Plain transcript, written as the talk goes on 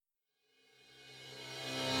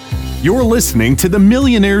You're listening to the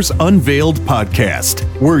Millionaires Unveiled podcast,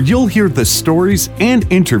 where you'll hear the stories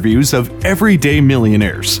and interviews of everyday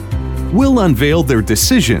millionaires. We'll unveil their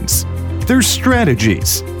decisions, their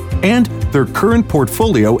strategies, and their current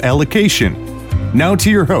portfolio allocation. Now to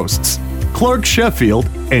your hosts, Clark Sheffield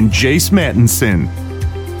and Jace Mattinson.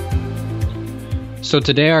 So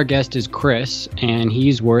today our guest is Chris, and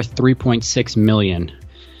he's worth $3.6 million.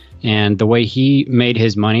 And the way he made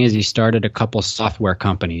his money is he started a couple software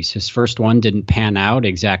companies. His first one didn't pan out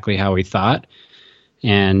exactly how he thought.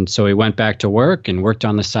 And so he went back to work and worked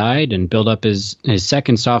on the side and built up his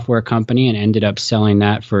second software company and ended up selling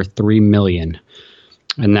that for $3 million.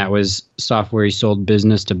 And that was software he sold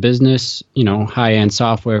business to business, high-end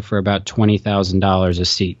software for about $20,000 a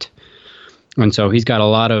seat. And so he's got a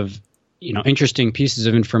lot of interesting pieces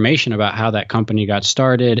of information about how that company got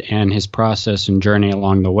started and his process and journey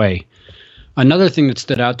along the way. Another thing that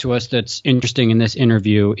stood out to us that's interesting in this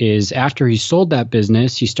interview is after he sold that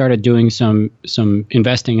business, he started doing some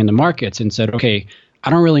investing in the markets and said, okay,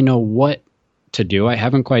 I don't really know what to do. I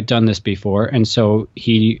haven't quite done this before. And so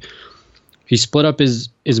he split up his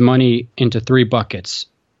money into three buckets.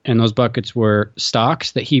 And those buckets were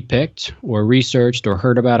stocks that he picked or researched or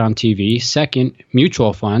heard about on TV. Second,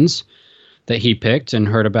 mutual funds that he picked and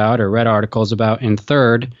heard about or read articles about. And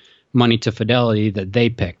third, money to Fidelity that they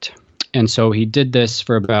picked. And so he did this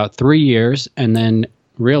for about 3 years and then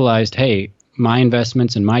realized, hey, my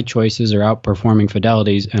investments and my choices are outperforming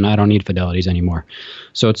Fidelity's and I don't need Fidelity's anymore.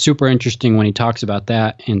 So it's super interesting when he talks about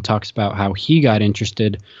that and talks about how he got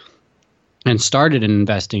interested and started in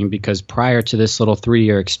investing because prior to this little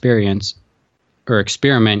 3-year experience or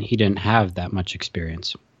experiment, he didn't have that much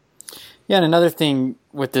experience. Yeah, and another thing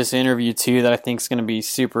with this interview too that I think is going to be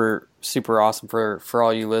super, super awesome for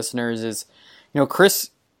all you listeners is,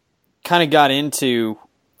 Chris kind of got into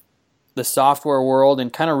the software world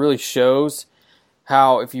and kind of really shows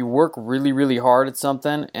how if you work really, really hard at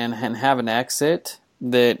something and have an exit,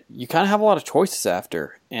 that you kind of have a lot of choices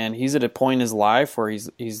after. And he's at a point in his life where he's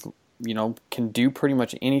can do pretty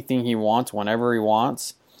much anything he wants whenever he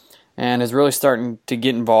wants, and is really starting to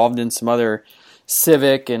get involved in some other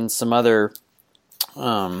civic and some other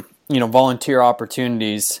volunteer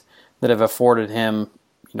opportunities that have afforded him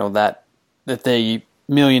that the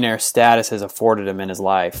millionaire status has afforded him in his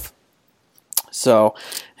life. So,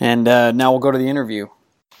 and now we'll go to the interview.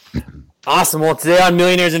 Awesome. Well, today on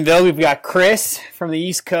Millionaires Unveiled, we've got Chris from the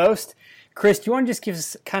East Coast. Chris, do you want to just give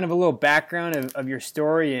us kind of a little background of your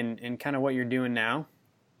story and kind of what you're doing now?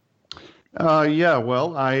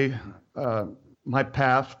 My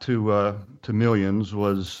path to millions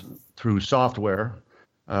was through software.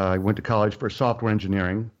 I went to college for software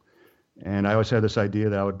engineering, and I always had this idea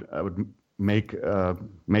that I would make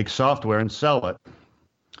software and sell it.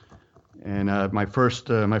 And my first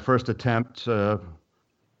attempt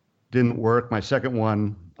didn't work. My second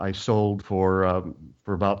one I sold for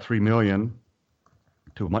about $3 million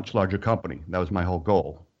to a much larger company. That was my whole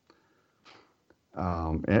goal.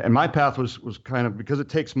 And my path was kind of, because it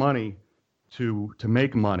takes money to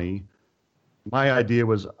make money. My idea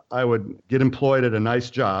was I would get employed at a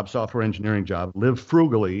nice job, software engineering job, live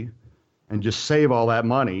frugally, and just save all that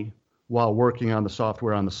money while working on the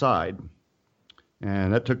software on the side.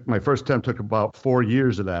 And my first attempt took about 4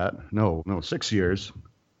 years of that. No, 6 years.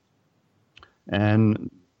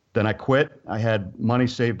 And then I quit. I had money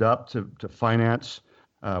saved up to finance.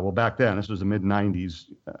 Back then, this was the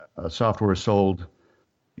mid-'90s, software was sold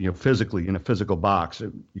physically in a physical box.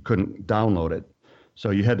 You couldn't download it.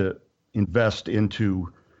 So you had to invest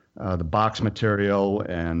into the box material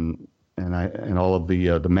and all of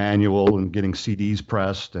the manual and getting CDs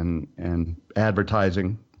pressed and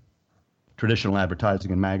advertising, traditional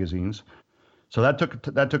advertising in magazines. So that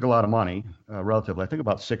took a lot of money, relatively. I think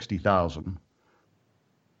about $60,000.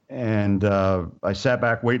 And I sat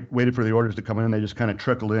back, waited for the orders to come in. They just kind of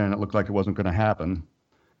trickled in. It looked like it wasn't going to happen.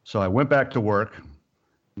 So I went back to work,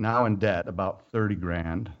 now in debt, about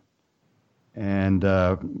 $30,000, and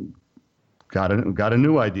got a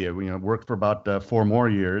new idea. Worked for about 4 more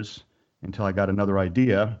years until I got another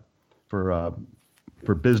idea for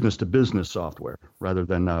business to business software rather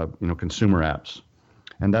than consumer apps,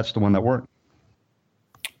 and that's the one that worked.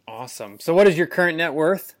 Awesome. So what is your current net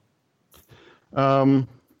worth? I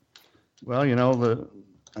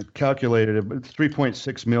calculated it, but it's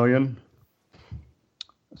 $3.6 million.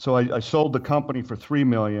 So I sold the company for $3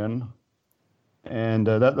 million, and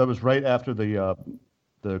that was right after the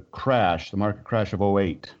crash, the market crash of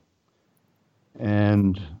 '08.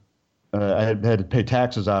 And I had to pay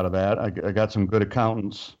taxes out of that. I got some good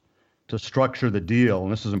accountants to structure the deal,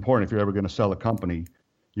 and this is important if you're ever going to sell a company.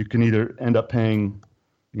 You can either end up paying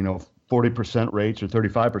 40% rates or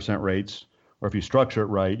 35% rates, or if you structure it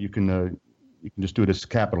right, you can just do it as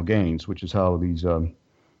capital gains, which is how these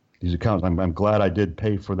accounts. I'm glad I did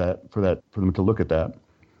pay for them to look at that.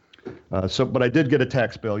 But I did get a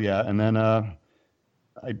tax bill, yeah, and then I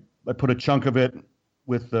put a chunk of it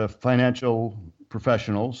with the financial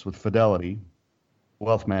professionals, with Fidelity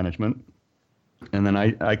Wealth Management, and then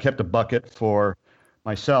I kept a bucket for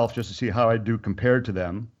myself just to see how I do compared to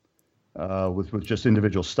them with just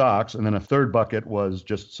individual stocks, and then a third bucket was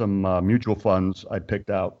just some mutual funds I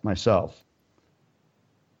picked out myself.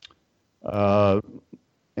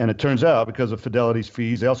 And it turns out, because of Fidelity's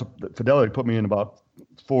fees, Fidelity put me in about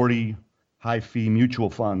 40 high-fee mutual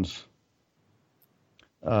funds.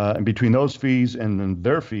 And between those fees and then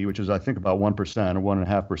their fee, which is I think about 1% or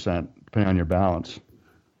 1.5%, depending on your balance,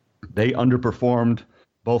 they underperformed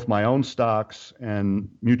both my own stocks and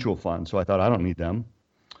mutual funds. So I thought, I don't need them.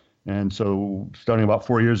 And so starting about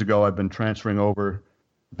 4 years ago, I've been transferring over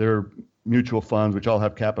their mutual funds, which all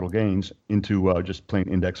have capital gains, into just plain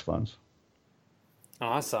index funds.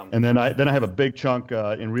 Awesome. And then I have a big chunk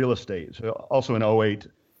in real estate. So also in '08,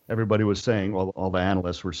 everybody was saying, well, all the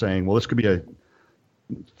analysts were saying, well, this could be a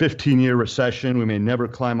 15-year recession. We may never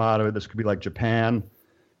climb out of it. This could be like Japan.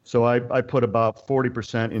 So I put about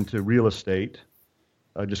 40% into real estate,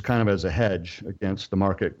 just kind of as a hedge against the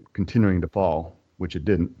market continuing to fall, which it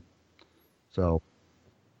didn't. So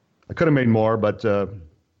I could have made more, but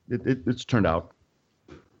it's turned out.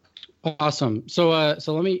 Awesome. So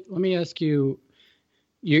let me ask you.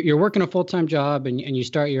 You're working a full-time job and you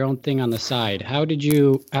start your own thing on the side. How'd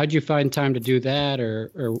you find time to do that,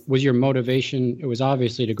 or was your motivation? It was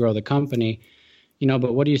obviously to grow the company,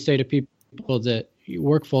 but what do you say to people that you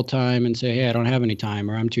work full-time and say, hey, I don't have any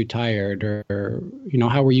time, or I'm too tired, or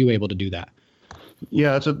how were you able to do that?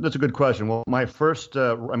 Yeah, that's a good question. Well, my first,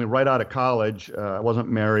 right out of college, I wasn't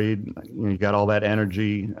married. You got all that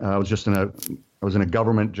energy. I was in a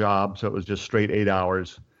government job, so it was just straight 8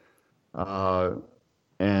 hours.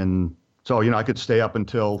 And so, I could stay up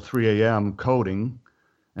until 3 a.m. coding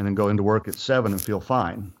and then go into work at 7 and feel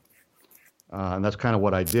fine. And that's kind of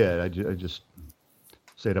what I did. I just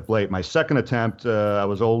stayed up late. My second attempt, I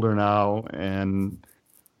was older now, and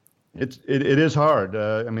it is hard.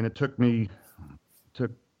 It took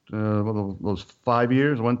those 5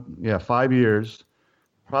 years, 5 years,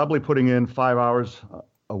 probably putting in 5 hours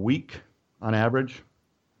a week on average.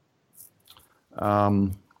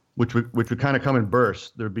 Which would kind of come in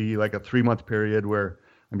bursts. There'd be like a 3-month period where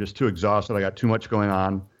I'm just too exhausted. I got too much going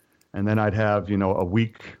on. And then I'd have, a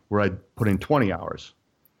week where I'd put in 20 hours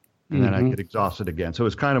and then I'd get exhausted again. So it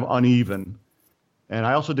was kind of uneven. And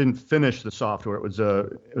I also didn't finish the software. It was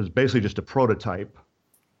basically just a prototype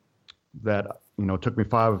that, took me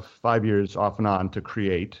five years off and on to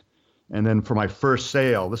create. And then for my first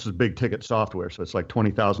sale, this is big ticket software. So it's like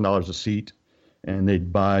 $20,000 a seat, and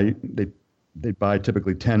they'd buy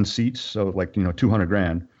typically 10 seats, so like,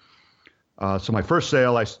 $200,000. So my first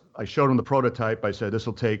sale, I showed them the prototype. I said, this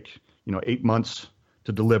will take, 8 months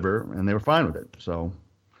to deliver, and they were fine with it. So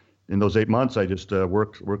in those 8 months, I just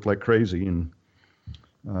worked like crazy and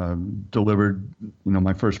delivered,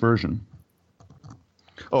 my first version.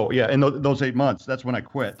 Oh yeah, in those 8 months, that's when I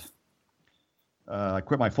quit. I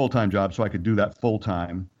quit my full-time job so I could do that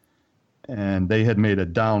full-time, and they had made a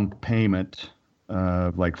down payment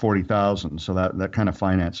like $40,000. So that kind of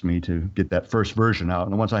financed me to get that first version out.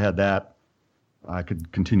 And once I had that, I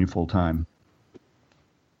could continue full time.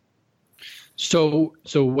 So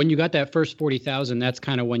when you got that first $40,000, that's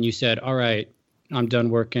kind of when you said, all right, I'm done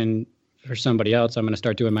working for somebody else. I'm going to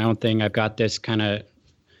start doing my own thing. I've got this kind of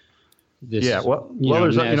this. Yeah. Well,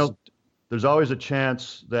 there's always a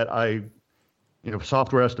chance that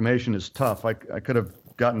software estimation is tough. I could have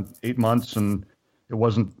gotten 8 months and it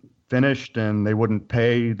wasn't finished and they wouldn't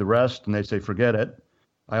pay the rest and they say, forget it.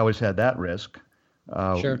 I always had that risk.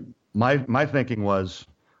 Sure. My thinking was,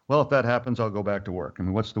 well, if that happens, I'll go back to work.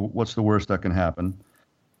 What's the worst that can happen?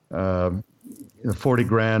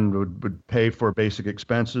 $40,000 would pay for basic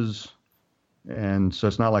expenses. And so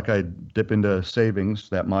it's not like I dip into savings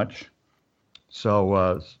that much.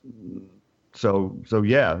 So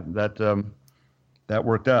yeah, that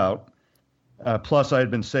worked out. Plus, I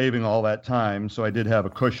had been saving all that time, so I did have a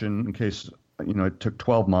cushion in case it took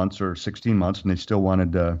 12 months or 16 months, and they still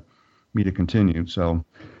wanted me to continue. So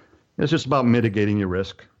it's just about mitigating your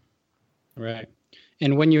risk. Right.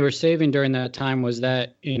 And when you were saving during that time, was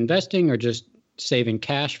that investing or just saving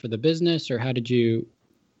cash for the business, or how did you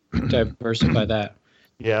diversify that?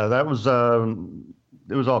 Yeah, that was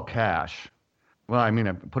it was all cash. Well, I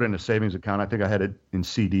put it in a savings account. I think I had it in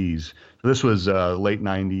CDs. So this was late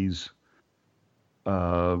 90s.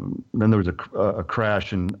 Then there was a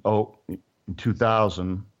crash in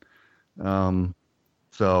 2000.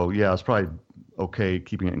 So yeah, it's probably okay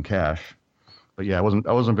keeping it in cash. But yeah, I wasn't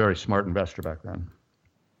a very smart investor back then.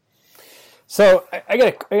 So I got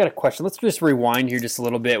a question. Let's just rewind here just a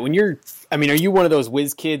little bit. Are you one of those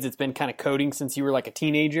whiz kids that's been kind of coding since you were like a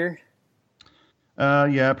teenager?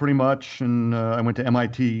 Yeah, pretty much. And I went to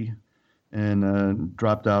MIT and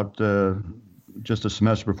dropped out just a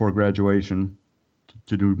semester before graduation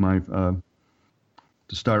to do my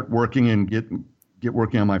to start working and get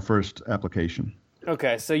working on my first application.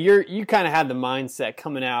 Okay, so you kind of had the mindset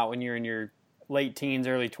coming out when you're in your late teens,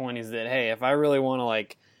 early 20s that, hey, if I really want to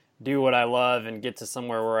like do what I love and get to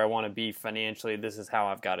somewhere where I want to be financially, this is how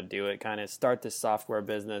I've got to do it. Kind of start this software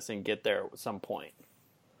business and get there at some point.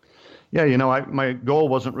 Yeah, my goal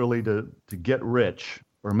wasn't really to get rich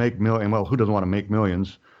or make millions. Well, who doesn't want to make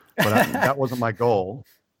millions? But that wasn't my goal.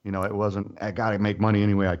 It wasn't, I got to make money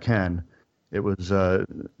any way I can. It was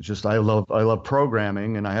just I love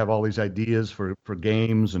programming, and I have all these ideas for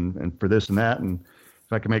games and for this and that. And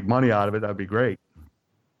if I could make money out of it, that'd be great.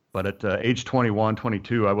 But at age 21,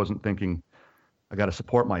 22, I wasn't thinking I got to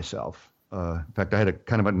support myself. In fact, I had a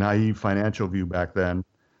kind of a naive financial view back then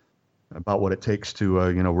about what it takes to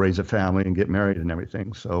raise a family and get married and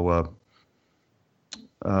everything. So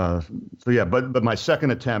yeah. But my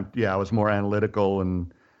second attempt, yeah, I was more analytical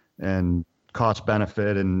and cost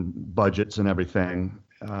benefit and budgets and everything.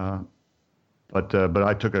 But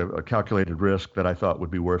I took a calculated risk that I thought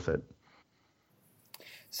would be worth it.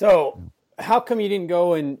 So how come you didn't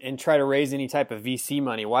go and try to raise any type of VC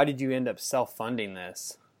money? Why did you end up self-funding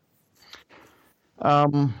this?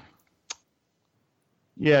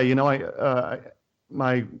 Yeah,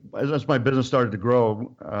 as my business started to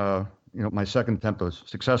grow, my second attempt was a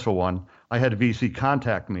successful one. I had a VC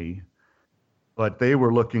contact me, but they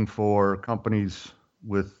were looking for companies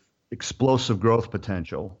with explosive growth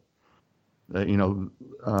potential. That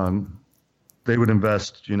they would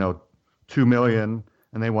invest $2 million,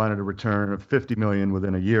 and they wanted a return of $50 million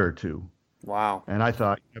within a year or two. Wow! And I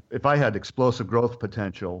thought, if I had explosive growth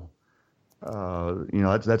potential,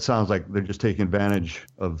 that sounds like they're just taking advantage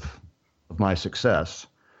of my success.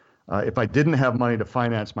 If I didn't have money to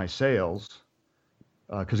finance my sales,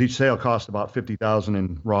 because each sale cost about $50,000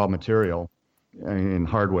 in raw material, in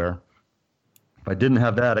hardware. If I didn't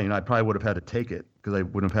have that, I probably would have had to take it because I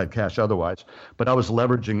wouldn't have had cash otherwise. But I was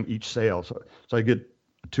leveraging each sale, so I get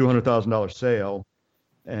a $200,000 sale,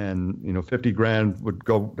 and $50,000 would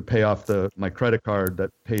go to pay off my credit card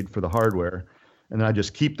that paid for the hardware, and then I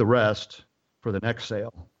just keep the rest for the next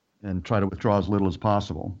sale and try to withdraw as little as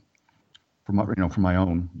possible for my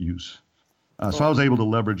own use. So I was able to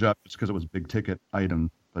leverage up just because it was a big ticket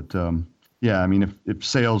item. But yeah, if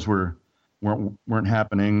sales weren't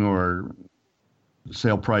happening, or the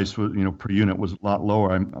sale price was per unit was a lot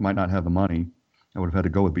lower, I might not have the money. I would have had to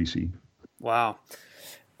go with VC. Wow.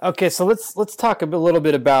 Okay, so let's talk a little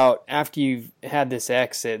bit about after you've had this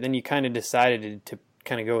exit, then you kind of decided to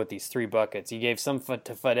kind of go with these three buckets. You gave some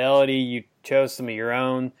to Fidelity, you chose some of your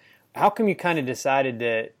own. How come you kind of decided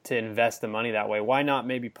to invest the money that way? Why not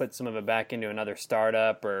maybe put some of it back into another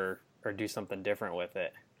startup or do something different with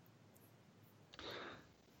it?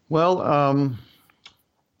 Well,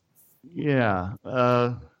 yeah.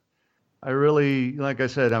 I really, like I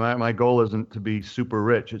said, my goal isn't to be super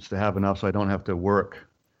rich. It's to have enough so I don't have to work.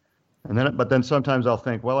 But then sometimes I'll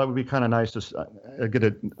think, well, it would be kind of nice to get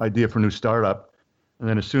an idea for a new startup. And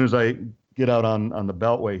then as soon as I get out on the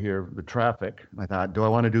Beltway here, the traffic, I thought, do I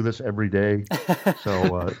want to do this every day?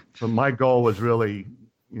 So my goal was really,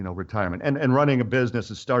 retirement. And running a business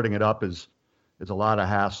and starting it up is a lot of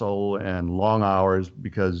hassle and long hours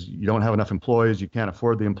because you don't have enough employees. You can't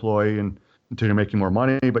afford the employee until you're making more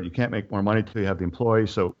money, but you can't make more money until you have the employee.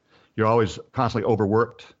 So you're always constantly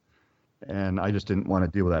overworked. And I just didn't want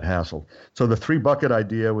to deal with that hassle. So the three bucket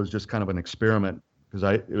idea was just kind of an experiment because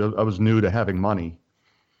I was new to having money,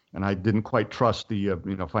 and I didn't quite trust the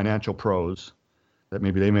financial pros that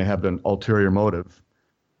maybe they may have an ulterior motive.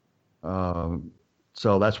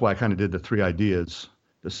 So that's why I kind of did the three ideas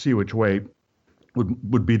to see which way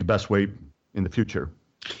would be the best way in the future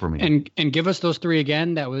for me. And give us those three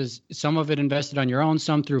again. That was some of it invested on your own,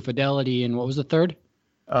 some through Fidelity, and what was the third?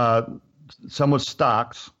 Some was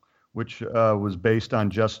stocks, which was based on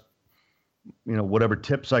just, whatever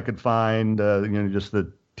tips I could find, just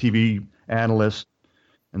the TV analyst,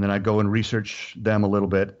 and then I'd go and research them a little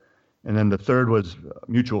bit. And then the third was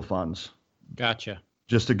mutual funds. Gotcha.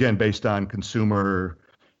 Just again, based on consumer,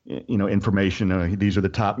 information. These are the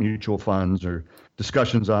top mutual funds, or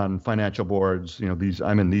discussions on financial boards.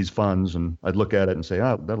 I'm in these funds, and I'd look at it and say,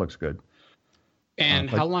 oh, that looks good. And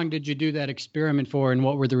how long did you do that experiment for, and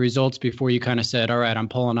what were the results before you kind of said, all right, I'm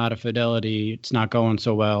pulling out of Fidelity, it's not going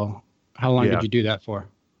so well? How long did you do that for?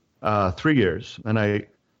 3 years. And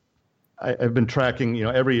I've been tracking,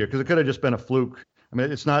 every year, because it could have just been a fluke. I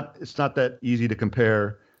mean, it's not that easy to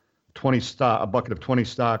compare a bucket of 20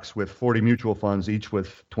 stocks with 40 mutual funds, each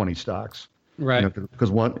with 20 stocks. Right.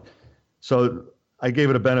 So I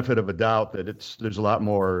gave it a benefit of a doubt that there's a lot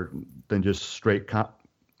more than just straight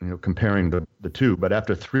comparing the two. But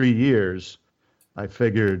after 3 years, I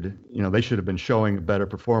figured, they should have been showing better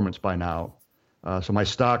performance by now. So my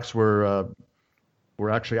stocks were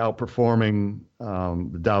actually outperforming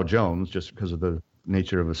the Dow Jones just because of the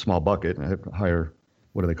nature of a small bucket. I have higher,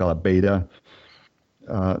 what do they call it, beta.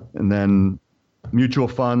 And then mutual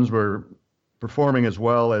funds were performing as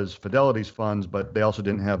well as Fidelity's funds, but they also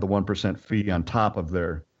didn't have the 1% fee on top of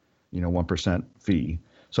their 1% fee.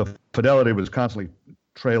 So Fidelity was constantly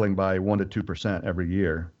trailing by 1% to 2% every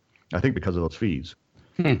year, I think because of those fees.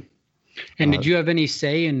 And did you have any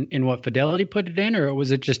say in what Fidelity put it in, or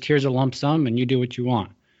was it just here's a lump sum and you do what you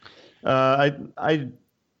want?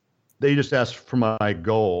 They just asked for my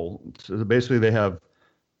goal. So basically they have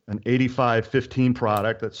an 85-15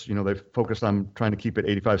 product that's, they focused on trying to keep it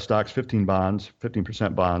 85 stocks, 15 bonds,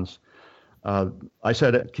 15% bonds. I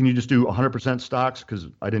said, can you just do 100% stocks? Because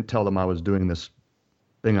I didn't tell them I was doing this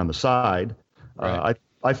thing on the side. Right.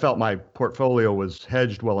 I felt my portfolio was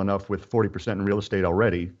hedged well enough with 40% in real estate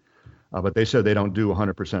already. But they said they don't do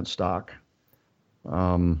 100% stock.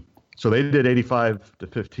 So they did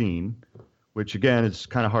 85-15, which again, is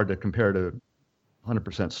kind of hard to compare to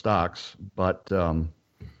 100% stocks, but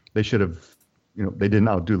they should have, they didn't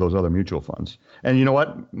outdo those other mutual funds. And you know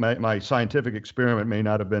what? My scientific experiment may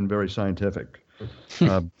not have been very scientific.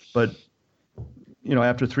 But,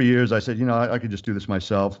 after 3 years, I said, I could just do this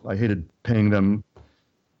myself. I hated paying them,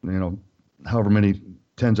 however many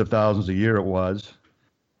tens of thousands a year it was.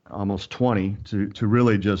 Almost 20 to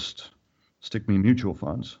really just stick me mutual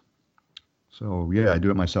funds. So yeah, I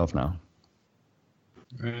do it myself now.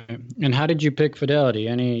 Right. And how did you pick Fidelity?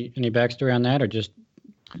 Any backstory on that, or just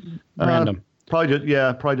random?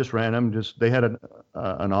 Probably just random. Just they had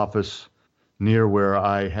an office near where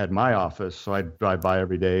I had my office, so I'd drive by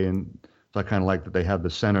every day, and so I kind of liked that they had the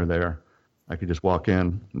center there. I could just walk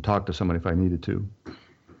in and talk to somebody if I needed to.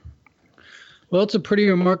 Well, it's a pretty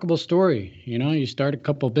remarkable story. You start a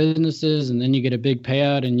couple businesses and then you get a big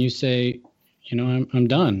payout and you say, I'm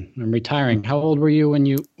done. I'm retiring. How old were you when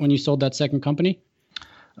you sold that second company?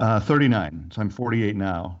 39. So I'm 48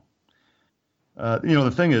 now.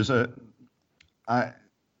 The thing is, to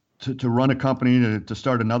run a company, to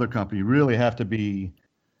start another company, you really have to be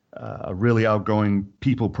a really outgoing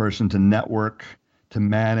people person to network, to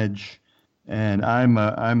manage. And I'm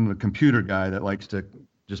a computer guy that likes to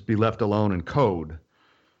just be left alone and code.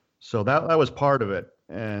 So that was part of it.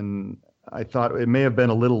 And I thought it may have been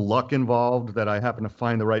a little luck involved that I happened to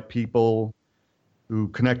find the right people who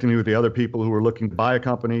connected me with the other people who were looking to buy a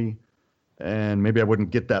company, and maybe I wouldn't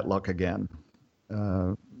get that luck again.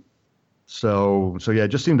 So yeah, it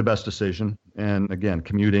just seemed the best decision. And again,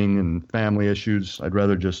 commuting and family issues, I'd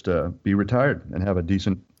rather just be retired and have a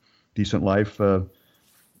decent life,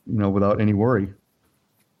 without any worry.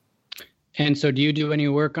 And so do you do any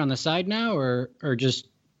work on the side now or just?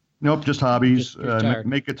 Nope, just hobbies.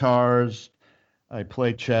 Make guitars. I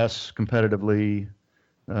play chess competitively.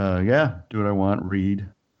 Do what I want, read.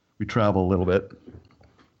 We travel a little bit.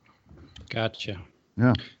 Gotcha.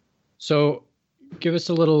 Yeah. So give us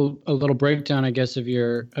a little breakdown, I guess, of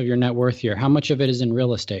your net worth here. How much of it is in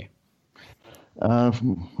real estate? It'll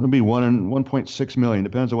be 1.6 million.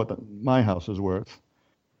 Depends on what my house is worth.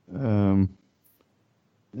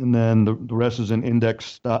 And then the rest is in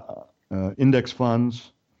index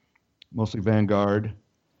funds, mostly Vanguard.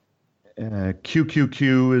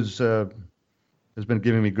 QQQ has been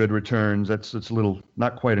giving me good returns. It's a little,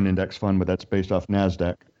 not quite an index fund, but that's based off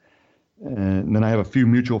NASDAQ. And then I have a few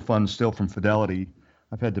mutual funds still from Fidelity.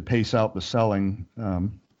 I've had to pace out the selling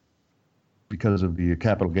because of the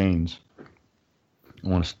capital gains. I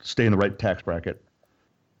want to stay in the right tax bracket.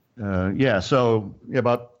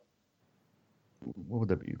 About, what would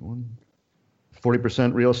that be?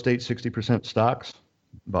 40% real estate, 60% stocks,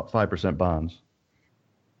 about 5% bonds,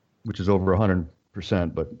 which is over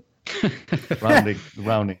 100%, but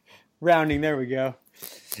rounding. Rounding, there we go.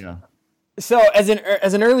 Yeah. So as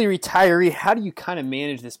an early retiree, how do you kind of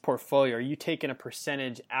manage this portfolio? Are you taking a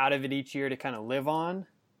percentage out of it each year to kind of live on?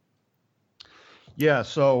 Yeah,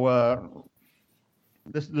 so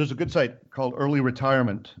there's a good site called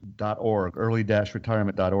earlyretirement.org,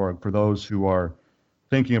 early-retirement.org, for those who are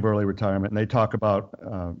thinking of early retirement, and they talk about,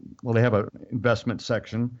 they have an investment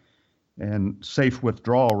section and safe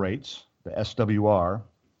withdrawal rates, the SWR,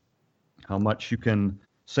 how much you can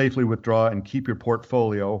safely withdraw and keep your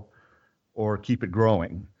portfolio or keep it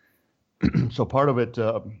growing. So part of it,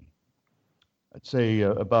 I'd say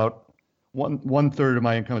about one third of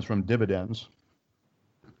my income is from dividends,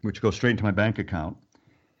 which go straight into my bank account.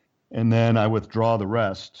 And then I withdraw the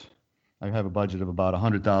rest. I have a budget of about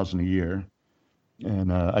 $100,000 a year.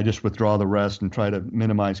 And I just withdraw the rest and try to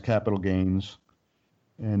minimize capital gains.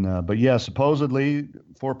 And but yeah, supposedly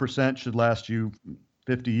 4% should last you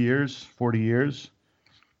 50 years, 40 years.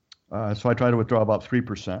 So I try to withdraw about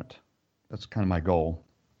 3%. That's kind of my goal.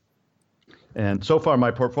 And so far,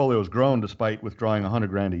 my portfolio has grown despite withdrawing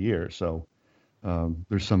 $100,000 a year. So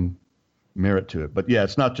there's some merit to it. But yeah,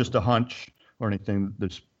 it's not just a hunch or anything.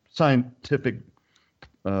 There's scientific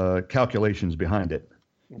calculations behind it.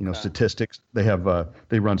 You know, statistics. They have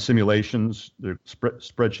they run simulations. They're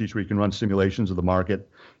spreadsheets where you can run simulations of the market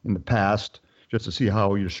in the past, just to see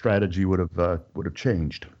how your strategy would have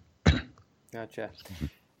changed. Gotcha.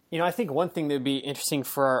 You know, I think one thing that would be interesting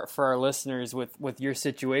for our listeners with your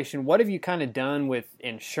situation, what have you kind of done with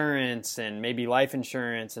insurance and maybe life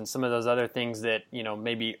insurance and some of those other things that, you know,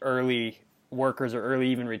 maybe early workers or early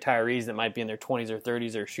even retirees that might be in their 20s or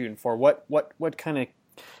 30s are shooting for? What kind of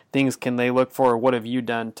things can they look for? What have you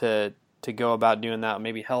done to go about doing that?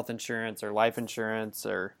 Maybe health insurance or life insurance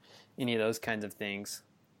or any of those kinds of things.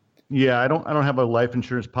 Yeah, I don't have a life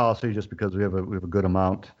insurance policy just because we have a good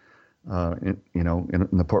amount, in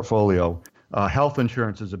the portfolio. Health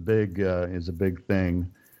insurance is a big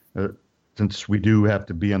thing, since we do have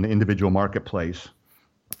to be on the individual marketplace.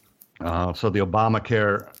 So the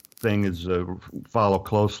Obamacare thing is follow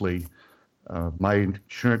closely. My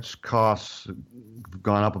insurance costs have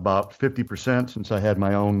gone up about 50% since I had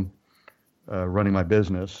my own running my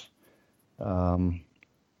business. So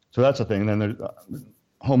that's a thing. And then there's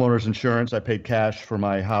homeowners insurance. I paid cash for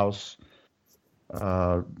my house,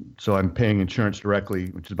 so I'm paying insurance directly,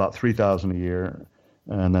 which is about $3,000 a year.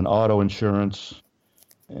 And then auto insurance,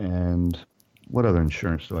 and what other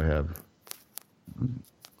insurance do I have?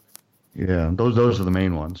 Yeah, those are the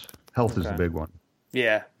main ones. Health is the big one.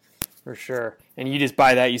 Yeah. For sure. And you just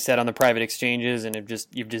buy that, you said, on the private exchanges, and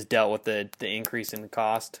you've just dealt with the increase in the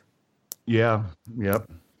cost? Yeah. Yep.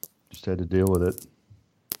 Just had to deal with it.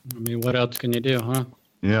 I mean, what else can you do, huh?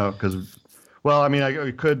 Yeah, because, I mean, I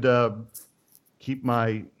could keep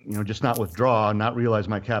my, just not withdraw, not realize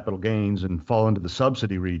my capital gains and fall into the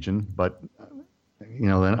subsidy region. But, then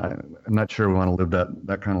I'm not sure we want to live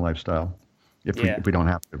that kind of lifestyle if we don't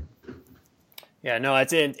have to. Yeah, no,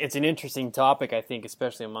 it's an interesting topic, I think,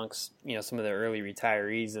 especially amongst some of the early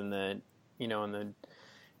retirees and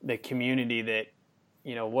the community. That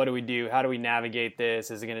what do we do? How do we navigate this?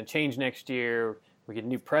 Is it going to change next year? We get a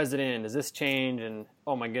new president. Does this change? And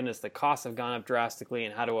oh my goodness, the costs have gone up drastically.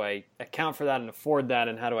 And how do I account for that and afford that?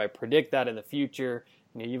 And how do I predict that in the future?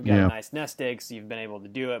 You've got a nice nest egg, so you've been able to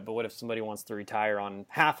do it. But what if somebody wants to retire on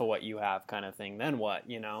half of what you have, kind of thing? Then what?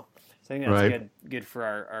 So I think that's good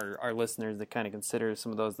for our listeners to kind of consider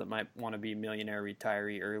some of those that might want to be millionaire,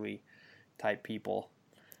 retiree, early type people.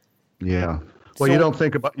 Yeah. Well, you don't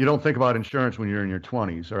think about insurance when you're in your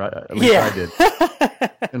 20s, or at least I did.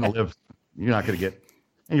 And you're not going to get,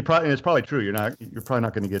 and it's probably true. You're probably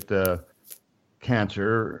not going to get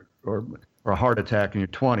cancer or a heart attack in your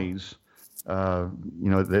 20s.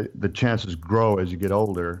 The chances grow as you get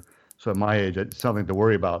older. So at my age, it's something to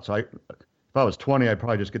worry about. So if I was 20, I'd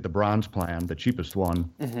probably just get the bronze plan, the cheapest one.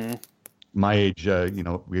 Mm-hmm. My age,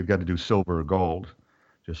 we've got to do silver or gold,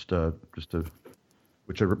 just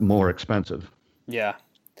which are more expensive. Yeah.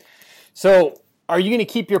 So are you going to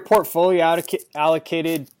keep your portfolio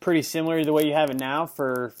allocated pretty similar to the way you have it now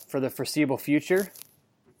for the foreseeable future?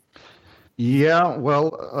 Yeah,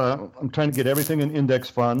 well, I'm trying to get everything in index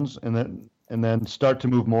funds, and then start to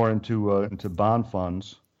move more into bond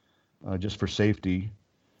funds, just for safety.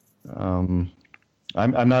 I'm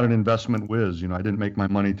not an investment whiz. I didn't make my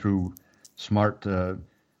money through smart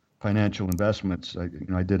financial investments.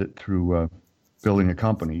 I did it through building a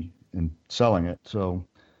company and selling it. So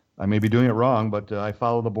I may be doing it wrong, but I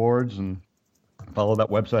follow the boards and follow that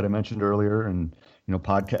website I mentioned earlier, and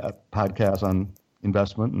podcasts on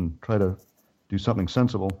investment, and try to do something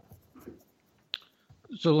sensible.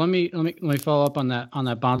 So let me follow up on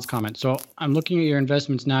that bonds comment. So I'm looking at your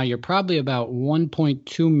investments now. You're probably about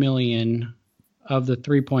 1.2 million of the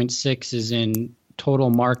 3.6 is in total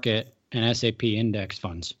market and SAP index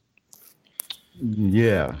funds.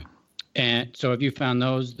 Yeah. And so have you found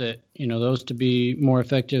those to be more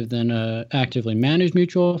effective than a actively managed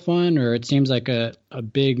mutual fund, or it seems like a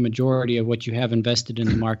big majority of what you have invested in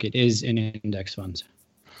the market is in index funds?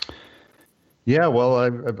 Yeah, well,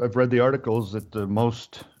 I've read the articles that the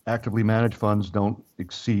most actively managed funds don't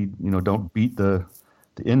beat the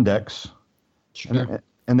index. Sure.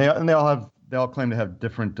 And they all claim to have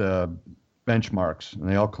different benchmarks, and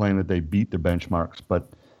they all claim that they beat their benchmarks. But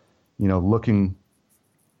looking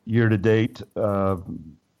year to date, for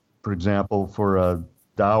example, for a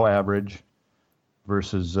Dow average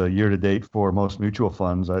versus year to date for most mutual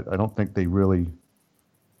funds, I don't think they really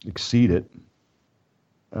exceed it.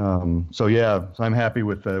 So I'm happy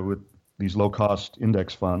with these low cost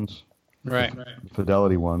index funds, right?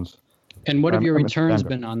 Fidelity ones. And what have your returns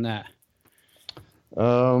been on that?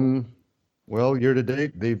 Well, year to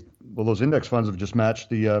date, those index funds have just matched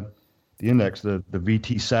the index. The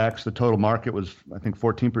VT Sachs, the total market was, I think,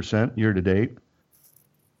 14% year to date,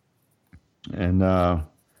 and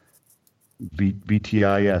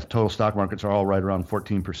VTI, total stock markets are all right around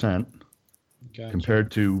 14%. Gotcha.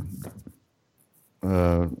 Compared to,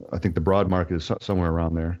 I think the broad market is somewhere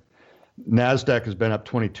around there. NASDAQ has been up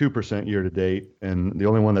 22% year to date, and the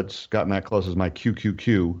only one that's gotten that close is my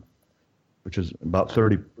QQQ, which is about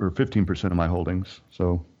 30 or 15% of my holdings.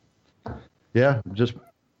 So, yeah, just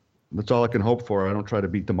that's all I can hope for. I don't try to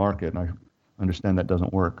beat the market, and I understand that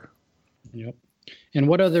doesn't work. Yep. And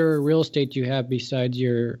what other real estate do you have besides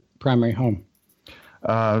your primary home?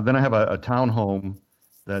 Then I have a townhome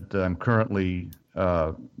that I'm currently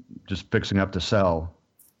just fixing up to sell.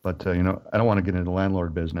 But, I don't want to get into the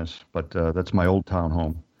landlord business, but that's my old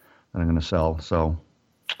townhome that I'm going to sell. So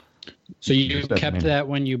you kept that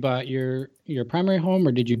when you bought your primary home,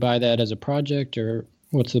 or did you buy that as a project, or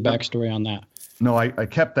what's the backstory on that? No, I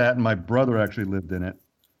kept that, and my brother actually lived in it.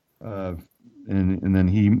 And then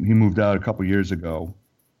he moved out a couple years ago,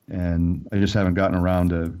 and I just haven't gotten around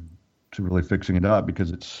to really fixing it up because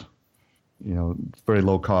it's very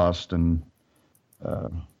low cost. And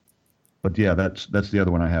but yeah, that's the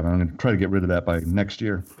other one I have. I'm going to try to get rid of that by next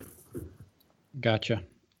year. Gotcha.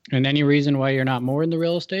 And any reason why you're not more in the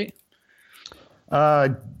real estate?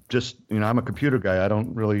 Just I'm a computer guy. I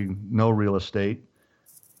don't really know real estate,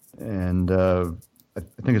 and I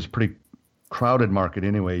think it's a pretty crowded market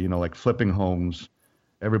anyway. Like flipping homes,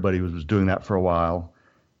 everybody was doing that for a while.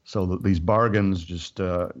 So these bargains just,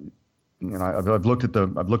 I've looked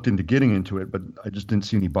into getting into it, but I just didn't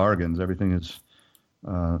see any bargains. Everything is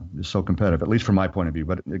so competitive, at least from my point of view.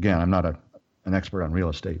 But again, I'm not an expert on real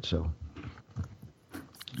estate, so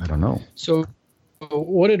I don't know. So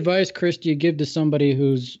what advice, Chris, do you give to somebody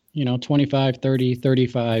who's, 25, 30,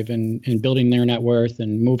 35 and building their net worth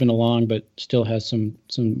and moving along, but still has some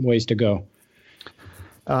ways to go?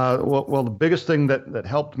 Well, the biggest thing that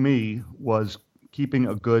helped me was keeping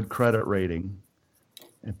a good credit rating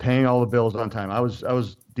and paying all the bills on time. I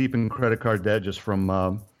was deep in credit card debt just from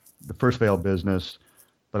the First Veil business,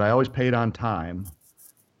 but I always paid on time,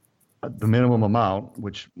 the minimum amount,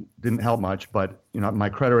 which didn't help much, but my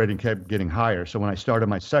credit rating kept getting higher. So when I started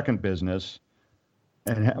my second business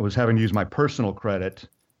and I was having to use my personal credit,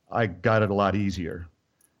 I got it a lot easier.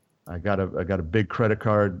 I got a big credit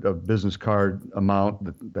card, a business card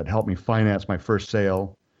amount that helped me finance my first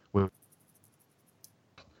sale.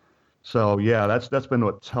 So yeah, that's been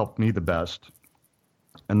what's helped me the best.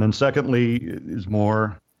 And then secondly is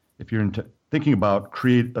more, if you're thinking about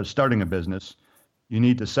starting a business, you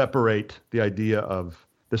need to separate the idea of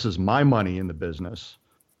this is my money in the business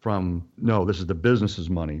from no, this is the business's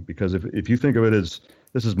money. Because if you think of it as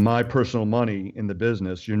this is my personal money in the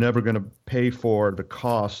business, you're never going to pay for the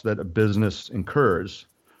costs that a business incurs,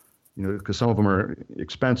 because some of them are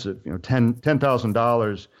expensive.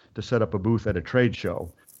 $10,000 to set up a booth at a trade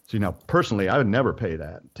show. So personally, I would never pay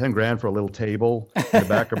that. $10,000 for a little table in the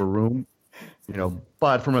back of a room.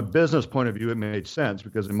 But from a business point of view, it made sense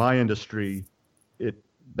because in my industry,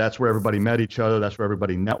 that's where everybody met each other. That's where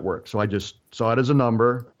everybody networked. So I just saw it as a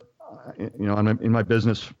number, in my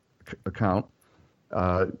business account.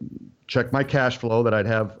 Checked my cash flow that I'd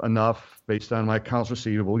have enough based on my accounts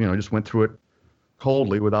receivable. Just went through it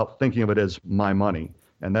coldly without thinking of it as my money,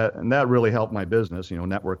 and that really helped my business.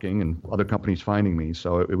 Networking and other companies finding me.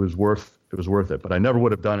 So it was worth it. But I never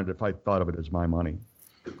would have done it if I thought of it as my money.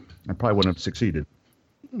 I probably wouldn't have succeeded.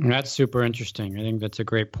 That's super interesting. I think that's a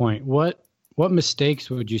great point. What mistakes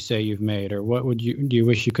would you say you've made, or what do you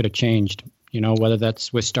wish you could have changed? Whether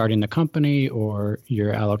that's with starting the company or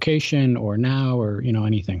your allocation or now or,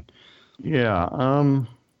 anything. Yeah.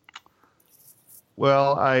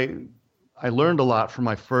 Well, I learned a lot from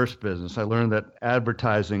my first business. I learned that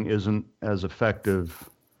advertising isn't as effective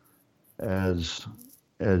as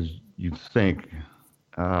you think.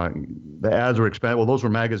 The ads were expensive. Well, those were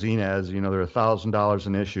magazine ads. They're $1,000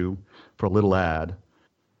 an issue for a little ad,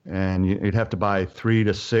 and you'd have to buy 3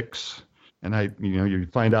 to 6. And you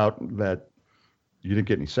find out that you didn't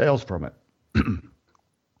get any sales from it.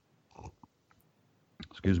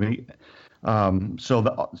 Excuse me.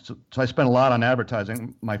 So I spent a lot on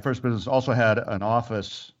advertising. My first business also had an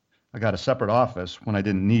office. I got a separate office when I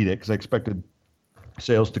didn't need it because I expected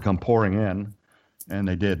sales to come pouring in, and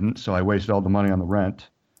they didn't. So I wasted all the money on the rent.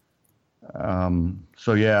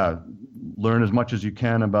 So yeah, learn as much as you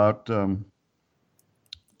can about,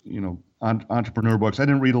 entrepreneur books. I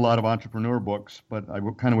didn't read a lot of entrepreneur books, but I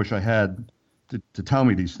kind of wish I had to tell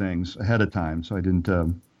me these things ahead of time, so I didn't,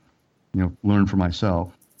 learn for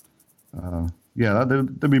myself.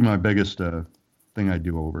 That'd be my biggest thing I'd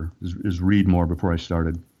do over is read more before I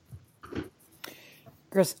started.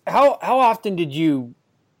 Chris, how often did you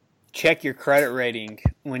check your credit rating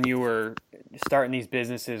when you were starting these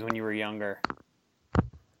businesses when you were younger?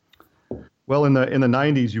 Well, in the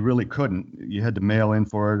 90s, you really couldn't. You had to mail in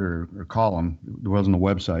for it or call them. There wasn't a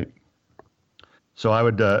website. So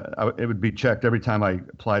it would be checked every time I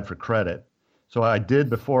applied for credit. So I did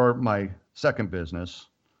before my second business.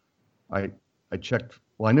 I checked.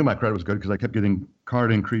 Well, I knew my credit was good because I kept getting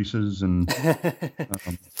card increases and.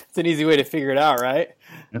 It's an easy way to figure it out, right?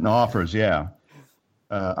 And offers, yeah.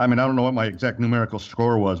 I don't know what my exact numerical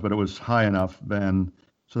score was, but it was high enough then.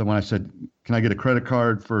 So that when I said, "Can I get a credit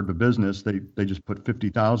card for the business?" they just put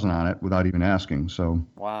 $50,000 on it without even asking. So.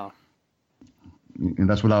 Wow. And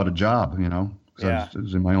that's without a job, Yeah. I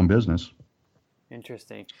was in my own business.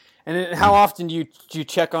 Interesting. And then how often do you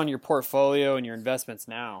check on your portfolio and your investments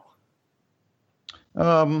now?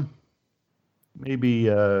 Maybe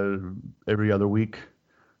every other week,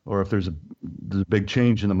 or if there's a big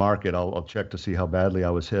change in the market, I'll check to see how badly I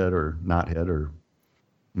was hit or not hit or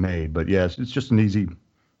made. But yes, it's just an easy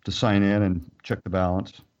to sign in and check the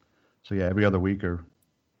balance. So yeah, every other week or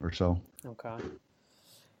so. Okay.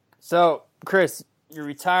 So Chris, you're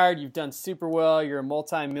retired. You've done super well. You're a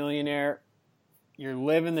multi-millionaire. You're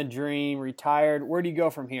living the dream. Retired. Where do you go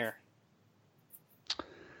from here?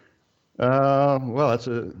 Well, that's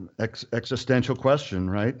an existential question,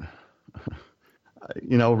 right?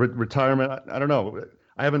 Retirement. I don't know.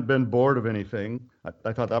 I haven't been bored of anything.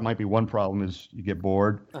 I thought that might be one problem is you get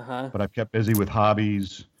bored. Uh-huh. But I've kept busy with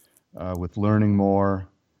hobbies, with learning more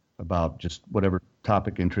about just whatever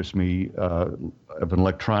topic interests me. I have an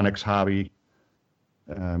electronics hobby.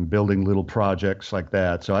 Building little projects like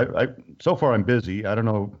that. So so far I'm busy. I don't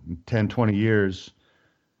know, 10, 20 years,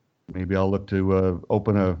 maybe I'll look to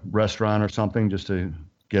open a restaurant or something just to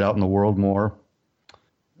get out in the world more.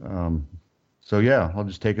 So yeah, I'll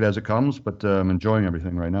just take it as it comes, but I'm enjoying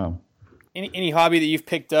everything right now. Any hobby that you've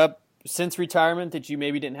picked up since retirement that you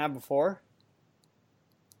maybe didn't have before?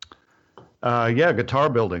 Yeah, guitar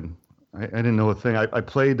building. I didn't know a thing. I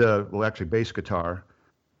played, bass guitar,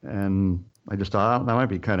 and I just thought that might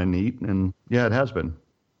be kind of neat, and yeah, it has been.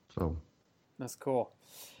 So that's cool.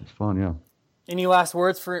 It's fun, yeah. Any last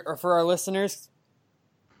words for our listeners?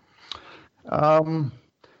 Don't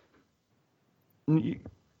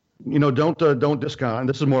discount. And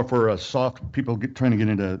this is more for people trying to get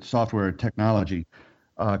into software technology.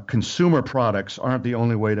 Consumer products aren't the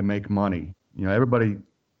only way to make money. Everybody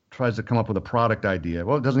tries to come up with a product idea.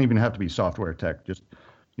 Well, it doesn't even have to be software tech. Just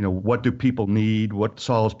what do people need? What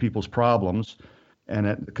solves people's problems?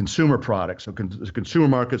 And consumer products. So the consumer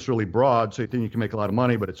market's really broad, so you think you can make a lot of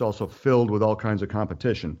money, but it's also filled with all kinds of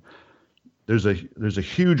competition. There's a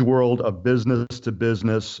huge world of business to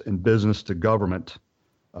business and business to government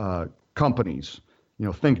companies.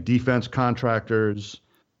 Think defense contractors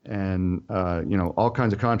and all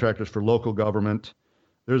kinds of contractors for local government.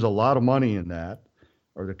 There's a lot of money in that.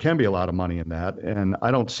 Or there can be a lot of money in that, and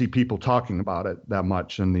I don't see people talking about it that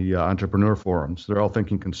much in the entrepreneur forums. They're all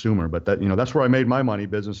thinking consumer, but that's where I made my money,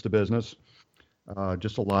 business to business.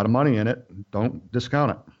 Just a lot of money in it. Don't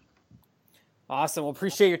discount it. Awesome. Well,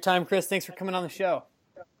 appreciate your time, Chris. Thanks for coming on the show.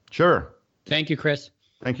 Sure. Thank you, Chris.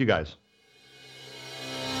 Thank you, guys.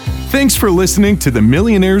 Thanks for listening to the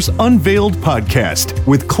Millionaires Unveiled podcast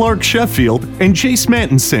with Clark Sheffield and Chase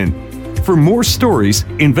Mattinson. For more stories,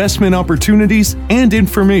 investment opportunities, and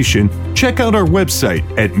information, check out our website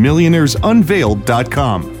at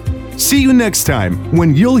millionairesunveiled.com. See you next time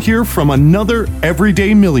when you'll hear from another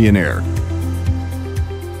everyday millionaire.